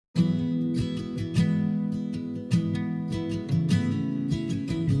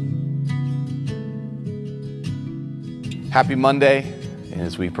Happy Monday. And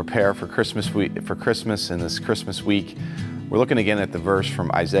as we prepare for Christmas and this Christmas week, we're looking again at the verse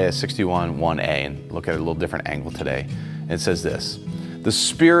from Isaiah 61, 1a, and look at a little different angle today. And it says this: "The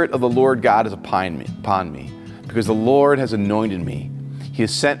Spirit of the Lord God is upon me, because the Lord has anointed me. He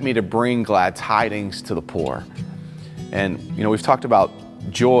has sent me to bring glad tidings to the poor." And we've talked about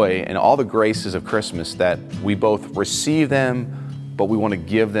joy and all the graces of Christmas, that we both receive them, but we want to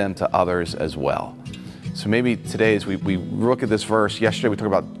give them to others as well. So maybe today, as we look at this verse, yesterday we talked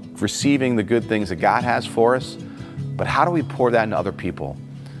about receiving the good things that God has for us, but how do we pour that into other people?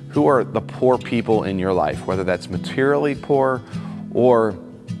 Who are the poor people in your life, whether that's materially poor or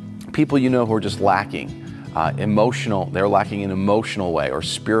people who are just lacking they're lacking in an emotional way or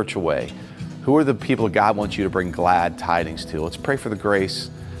spiritual way? Who are the people God wants you to bring glad tidings to? Let's pray for the grace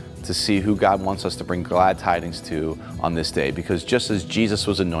to see who God wants us to bring glad tidings to on this day, because just as Jesus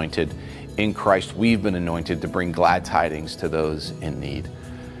was anointed, in Christ we've been anointed to bring glad tidings to those in need.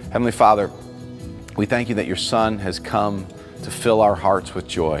 Heavenly Father, we thank you that your Son has come to fill our hearts with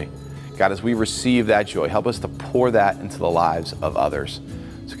joy. God, as we receive that joy, help us to pour that into the lives of others.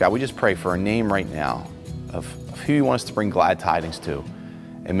 So God, we just pray for a name right now of who you want us to bring glad tidings to.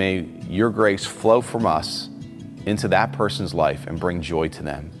 And may your grace flow from us into that person's life and bring joy to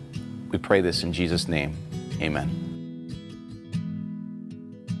them. We pray this in Jesus' name. Amen.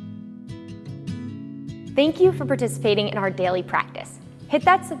 Thank you for participating in our daily practice. Hit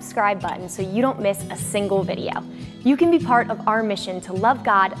that subscribe button so you don't miss a single video. You can be part of our mission to love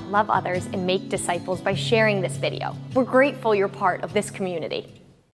God, love others, and make disciples by sharing this video. We're grateful you're part of this community.